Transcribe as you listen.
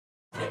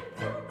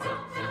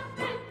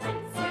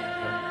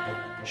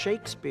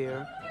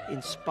Shakespeare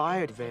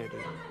inspired Verdi.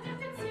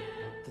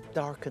 The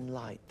dark and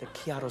light, the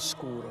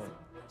chiaroscuro.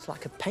 It's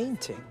like a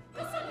painting.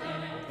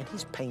 And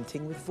he's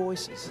painting with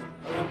voices.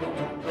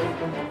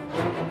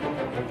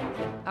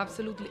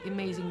 Absolutely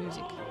amazing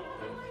music.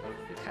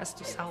 It has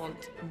to sound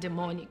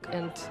demonic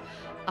and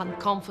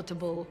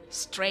uncomfortable,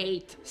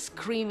 straight,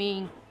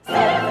 screaming.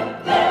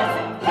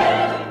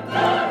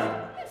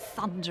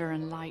 Thunder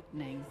and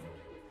lightning,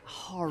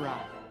 horror,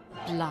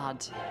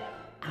 blood,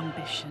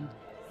 ambition.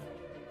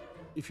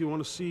 If you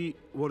want to see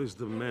what is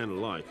the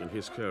man like and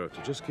his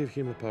character, just give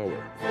him a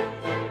power.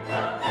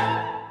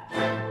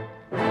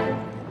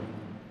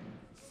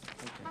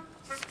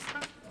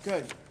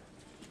 Good.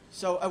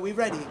 So, are we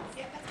ready?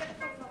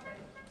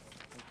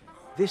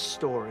 This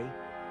story,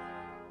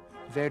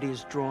 Verdi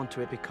is drawn to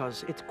it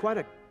because it's quite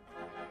a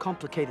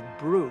complicated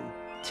brew.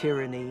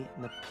 Tyranny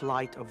and the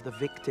plight of the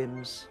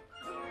victims,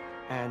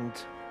 and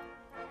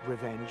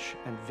revenge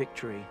and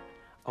victory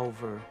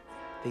over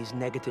these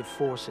negative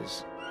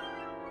forces.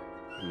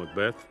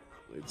 Macbeth,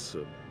 it's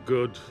a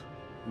good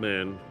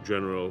man,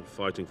 general,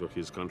 fighting for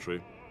his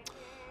country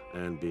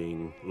and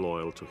being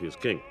loyal to his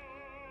king.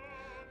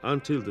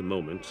 Until the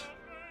moment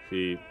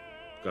he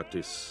got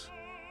this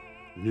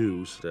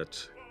news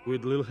that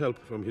with little help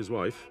from his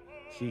wife,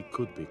 he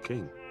could be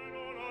king.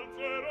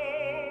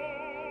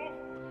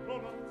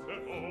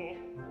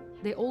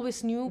 They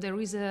always knew there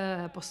is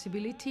a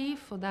possibility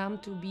for them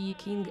to be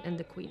king and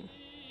the queen.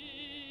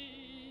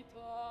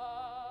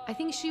 I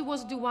think she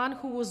was the one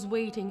who was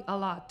waiting a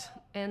lot,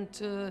 and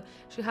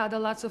she had a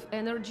lot of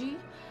energy,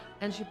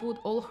 and she put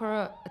all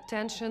her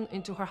attention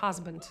into her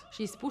husband.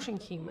 She's pushing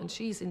him and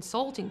she's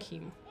insulting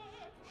him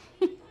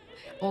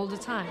all the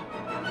time.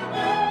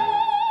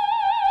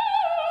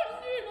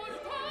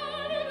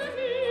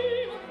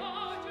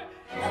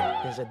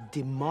 There's a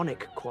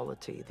demonic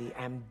quality, the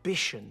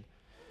ambition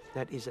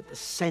that is at the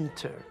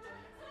center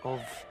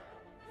of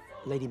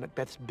Lady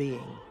Macbeth's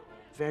being.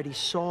 Verdi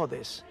saw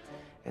this,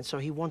 and so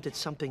he wanted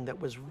something that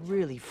was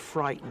really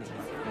frightening.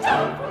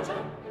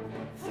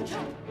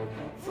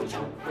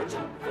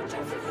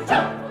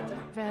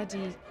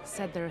 Verdi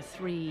said there are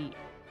three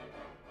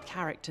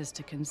characters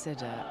to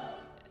consider: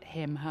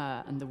 him,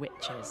 her, and the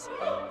witches.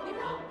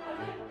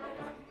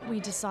 We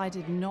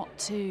decided not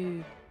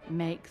to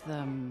make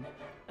them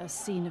a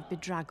scene of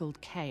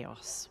bedraggled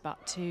chaos,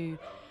 but to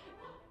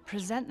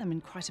present them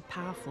in quite a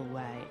powerful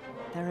way.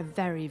 They're a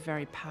very,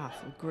 very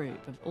powerful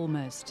group of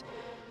almost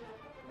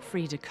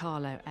Frida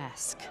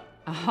Kahlo-esque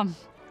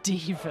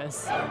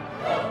divas.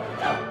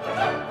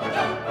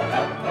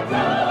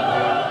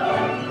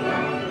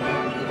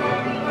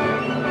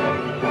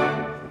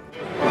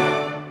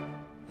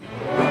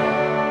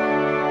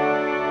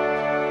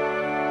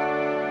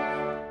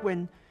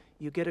 When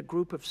you get a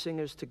group of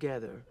singers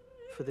together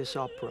for this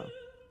opera,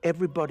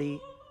 everybody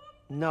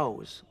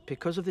knows,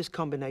 because of this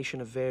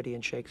combination of Verdi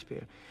and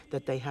Shakespeare,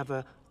 that they have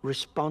a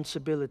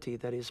responsibility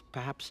that is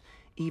perhaps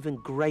even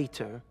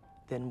greater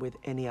than with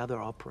any other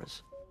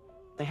operas.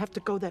 They have to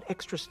go that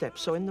extra step.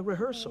 So in the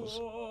rehearsals,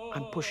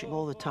 I'm pushing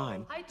all the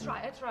time. I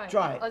try.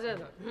 Try it.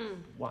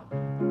 One.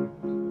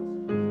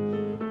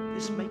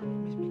 This make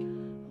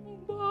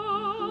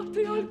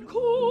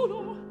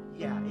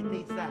yeah, it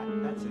needs that.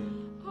 That's it.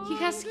 He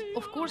has,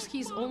 of course,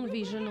 his own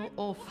vision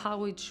of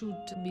how it should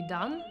be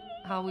done,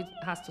 how it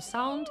has to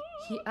sound.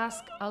 He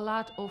asks a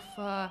lot of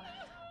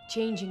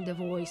changing the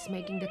voice,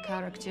 making the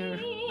character.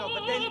 No,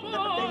 but then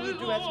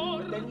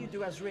you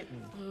do as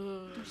written.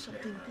 Do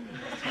something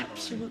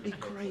absolutely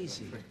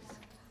crazy.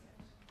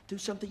 Do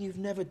something you've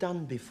never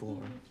done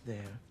before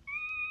there.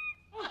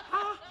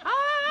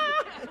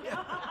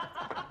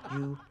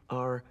 You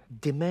are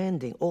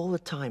demanding all the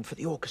time for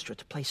the orchestra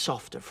to play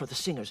softer, for the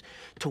singers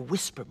to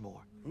whisper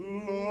more.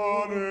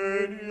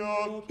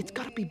 It's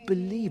got to be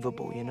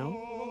believable, you know?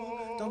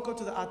 Don't go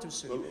to the atu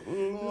soon.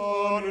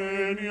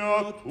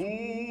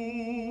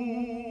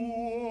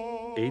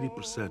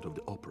 80% of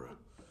the opera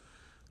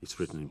is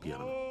written in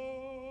piano.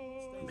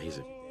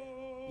 Amazing.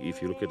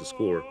 If you look at the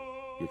score,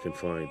 you can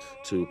find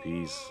 2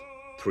 piece,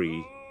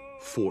 3,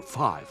 4,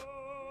 5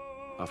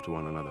 after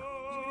one another.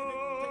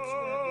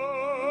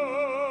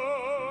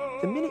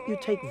 The minute you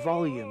take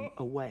volume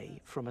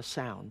away from a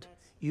sound,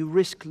 you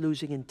risk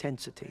losing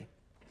intensity.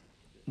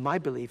 My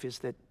belief is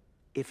that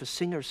if a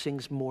singer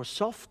sings more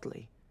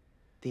softly,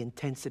 the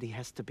intensity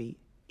has to be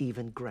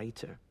even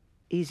greater.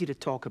 Easy to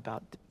talk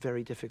about,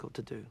 very difficult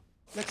to do.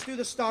 Let's do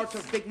the start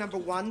of big number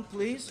 1,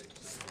 please.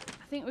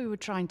 I think we were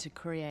trying to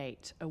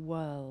create a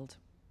world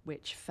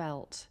which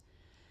felt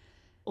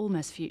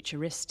almost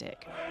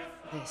futuristic,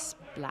 this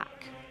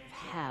black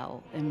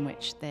hell in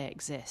which they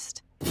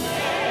exist.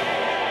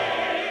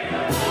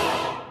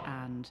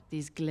 And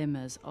these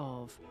glimmers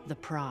of the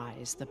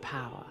prize, the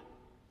power.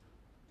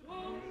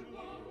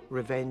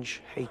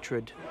 Revenge,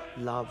 hatred,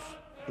 love,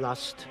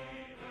 lust,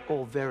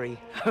 all very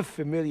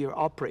familiar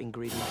opera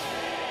ingredients.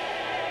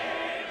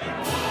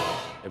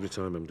 Every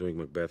time I'm doing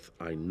Macbeth,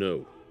 I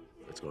know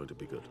it's going to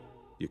be good.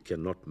 You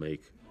cannot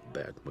make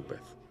bad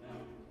Macbeth.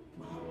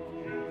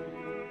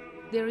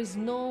 There is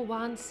no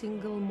one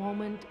single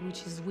moment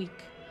which is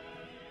weak.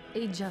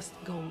 It just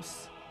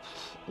goes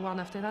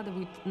one after another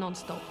with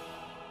non-stop.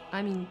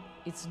 I mean,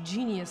 it's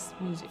genius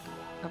music,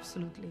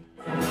 absolutely.